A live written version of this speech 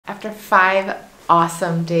After 5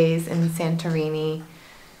 awesome days in Santorini,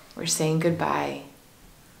 we're saying goodbye,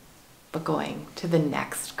 but going to the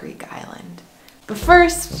next Greek island. But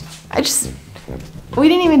first, we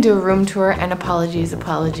didn't even do a room tour, and apologies,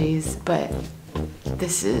 but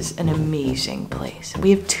this is an amazing place. We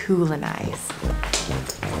have 2 lanais.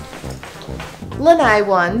 Lanai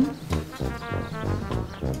 1.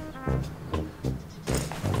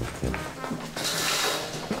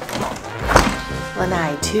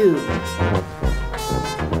 Lanai 2.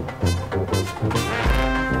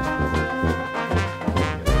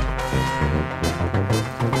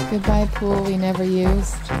 Goodbye pool we never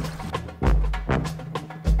used.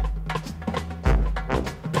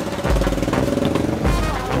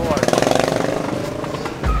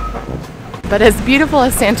 But as beautiful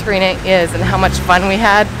as Santorini is and how much fun we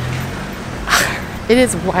had, it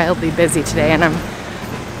is wildly busy today, and I'm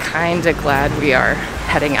kind of glad we are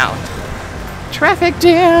heading out. Traffic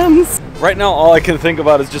jams! Right now, all I can think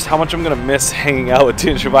about is just how much I'm going to miss hanging out with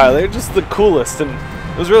Tia and Shabaya. They're just the coolest, and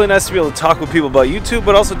it was really nice to be able to talk with people about YouTube,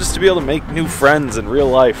 but also just to be able to make new friends in real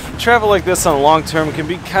life. Travel like this on the long term can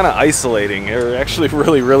be kind of isolating, or actually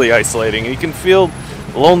really isolating. You can feel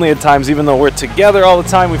lonely at times, even though we're together all the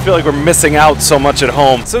time. We feel like we're missing out so much at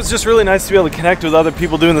home. So it's just really nice to be able to connect with other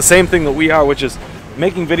people doing the same thing that we are, which is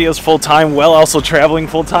making videos full-time while also traveling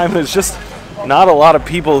full-time. There's just not a lot of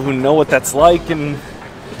people who know what that's like and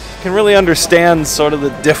can really understand sort of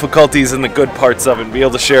the difficulties and the good parts of it and be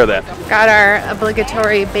able to share that. Got our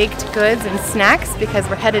obligatory baked goods and snacks because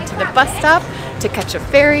we're headed to the bus stop to catch a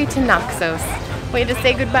ferry to Naxos. Way to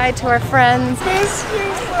say goodbye to our friends.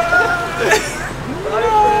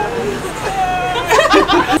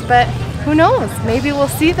 But who knows? Maybe we'll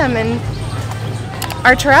see them in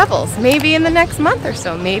our travels. Maybe in the next month or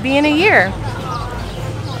so. Maybe in a year.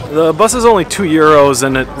 The bus is only €2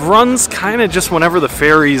 and it runs kind of just whenever the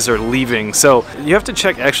ferries are leaving. So you have to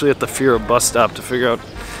check actually at the Ferry bus stop to figure out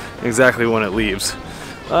exactly when it leaves.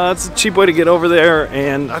 It's a cheap way to get over there,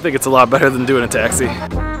 and I think it's a lot better than doing a taxi.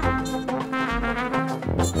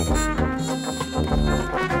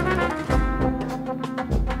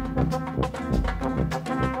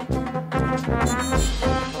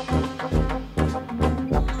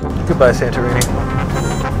 Goodbye, Santorini.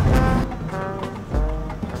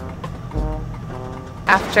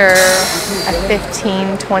 After a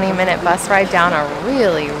 15-20 minute bus ride down a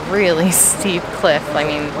really steep cliff, I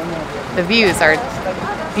mean, the views are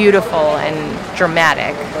beautiful and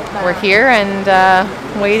dramatic. We're here and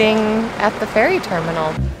waiting at the ferry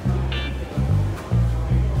terminal.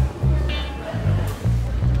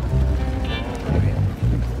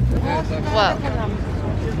 Whoa.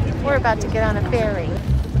 We're about to get on a ferry.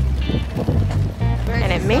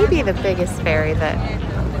 And it may be the biggest ferry that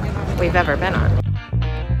we've ever been on.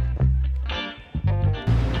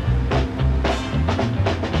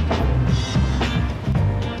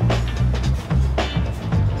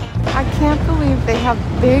 I can't believe they have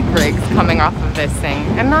big rigs coming off of this thing.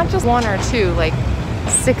 And not just 1 or 2, like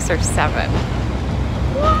 6 or 7.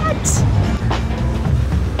 What?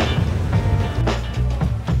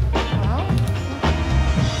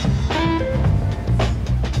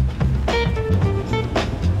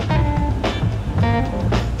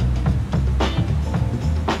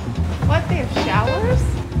 What? They have showers?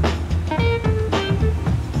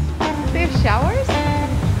 They have showers?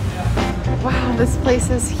 Wow, this place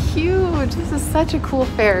is huge. This is such a cool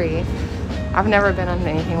ferry. I've never been on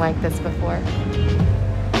anything like this before. The use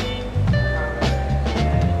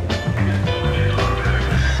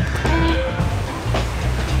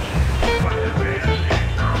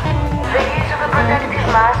of a protective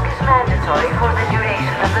mask is mandatory for the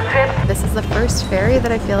duration of the trip. This is the first ferry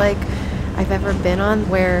that I feel like I've ever been on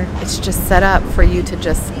where it's just set up for you to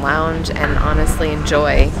just lounge and honestly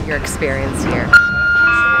enjoy your experience here.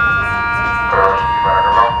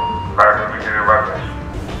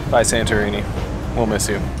 Bye, Santorini. We'll miss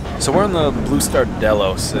you. So we're on the Blue Star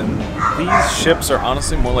Delos, and these ships are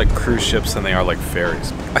honestly more like cruise ships than they are like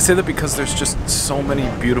ferries. I say that because there's just so many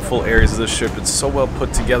beautiful areas of this ship. It's so well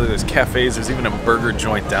put together. There's cafes, there's even a burger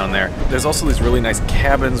joint down there. There's also these really nice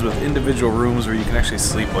cabins with individual rooms where you can actually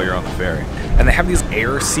sleep while you're on the ferry. And they have these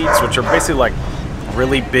air seats, which are basically like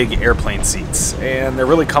really big airplane seats, and they're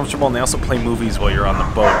really comfortable, and they also play movies while you're on the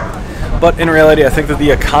boat. But in reality, I think that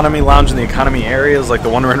the economy lounge and the economy areas, like the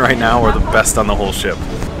one we're in right now, are the best on the whole ship.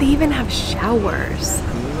 They even have showers.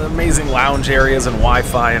 Amazing lounge areas and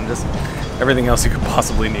Wi-Fi and just everything else you could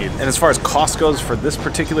possibly need. And as far as cost goes, for this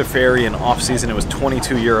particular ferry in off-season, it was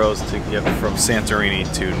 €22 to get from Santorini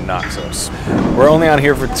to Naxos. We're only on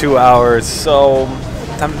here for 2 hours, so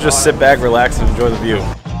time to just sit back, relax, and enjoy the view.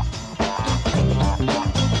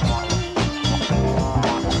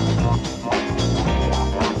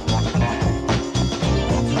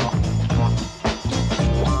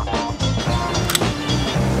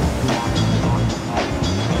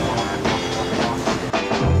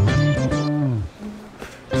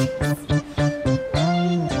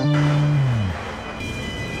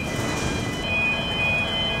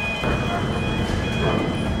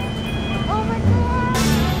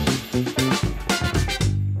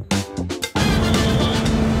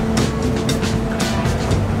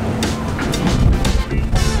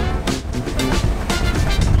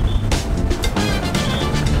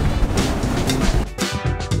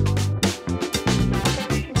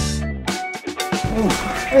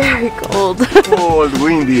 cold. Cold,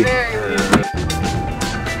 windy. Very windy.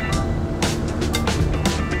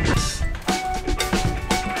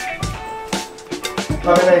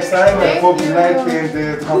 Have a nice time. I hope you like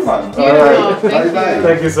and have fun. Beautiful. Thank Bye-bye. you.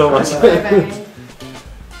 Thank you so much. Bye-bye.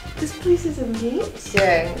 This place is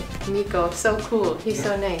amazing. Nico, so cool. He's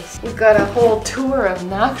so nice. We've got a whole tour of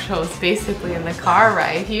Naxos basically in the car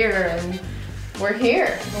right here, and we're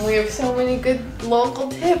here. And we have so many good local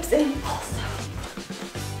tips. And also,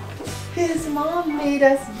 his mom made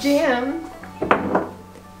us jam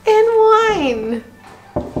and wine.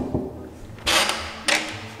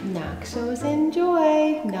 Naxos,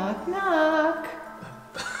 enjoy. Knock, knock.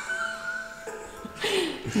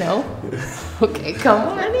 No? Okay, come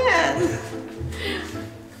on in.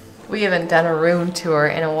 We haven't done a room tour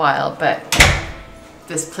in a while, but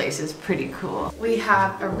this place is pretty cool. We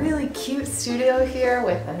have a really cute studio here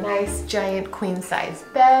with a nice giant queen size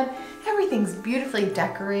bed. Everything's beautifully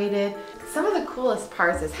decorated. Some of the coolest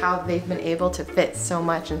parts is how they've been able to fit so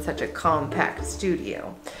much in such a compact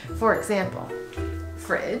studio. For example,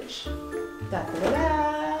 fridge,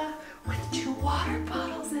 da-da-da-da, with 2 water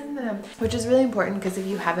bottles in them, which is really important because if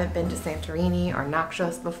you haven't been to Santorini or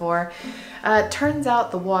Naxos before, turns out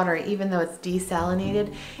the water, even though it's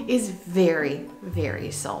desalinated, is very, very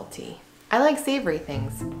salty. I like savory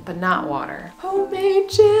things, but not water. Homemade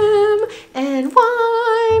jam and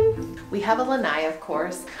wine. We have a lanai, of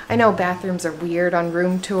course. I know bathrooms are weird on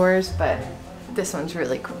room tours, but this one's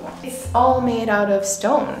really cool. It's all made out of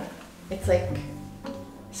stone. It's like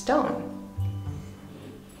stone.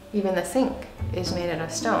 Even the sink is made out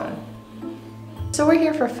of stone. So we're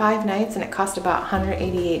here for 5 nights and it cost about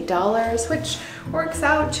 $188, which works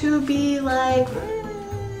out to be like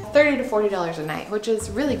 $30 to $40 a night, which is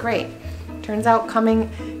really great. Turns out coming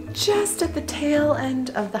just at the tail end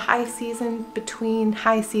of the high season, between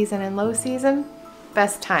high season and low season,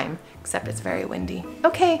 best time, except it's very windy.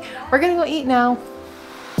 Okay, we're gonna go eat now.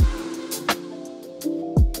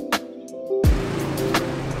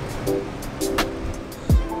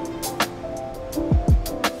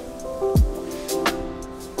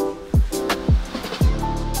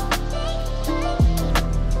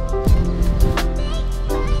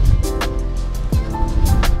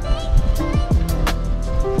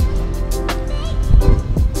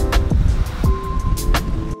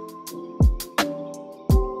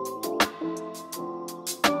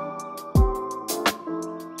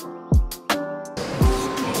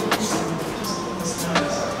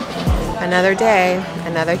 Another day,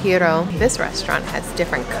 another gyro. This restaurant has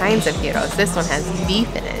different kinds of gyros. This one has beef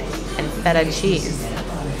in it and feta cheese,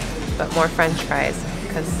 but more french fries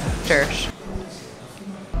because Jersh.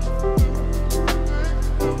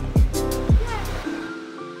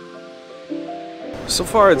 So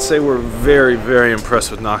far, I'd say we're very, very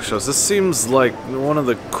impressed with Naxos. This seems like one of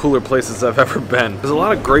the cooler places I've ever been. There's a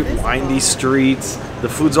lot of great windy streets. The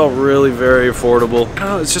food's all really very affordable. I don't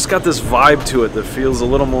know, it's just got this vibe to it that feels a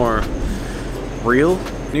little more real.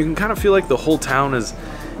 You can kind of feel like the whole town is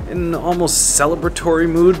in an almost celebratory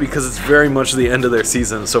mood because it's very much the end of their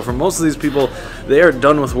season. So for most of these people, they are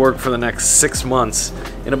done with work for the next 6 months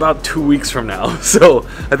in about 2 weeks from now. So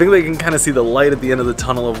I think they can kind of see the light at the end of the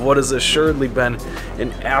tunnel of what has assuredly been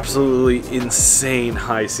an absolutely insane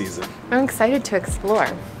high season. I'm excited to explore.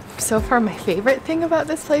 So far, my favorite thing about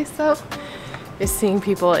this place though is seeing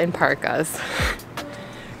people in parkas.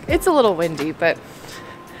 It's a little windy, but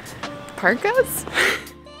parkas?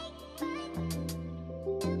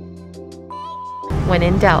 When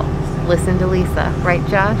in doubt, listen to Lisa. Right,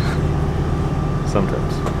 Josh?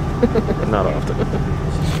 Sometimes. Not often.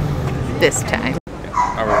 This time.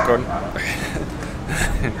 Are we recording?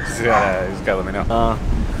 He's gotta let me know.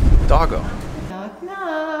 Doggo. Knock,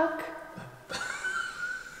 knock.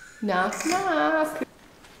 Knock, knock.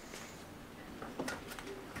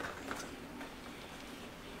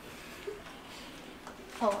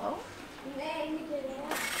 Hello?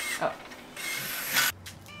 Oh.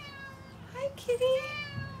 Hi, kitty.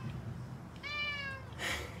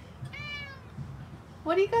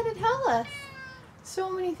 What do you got to tell us?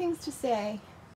 So many things to say.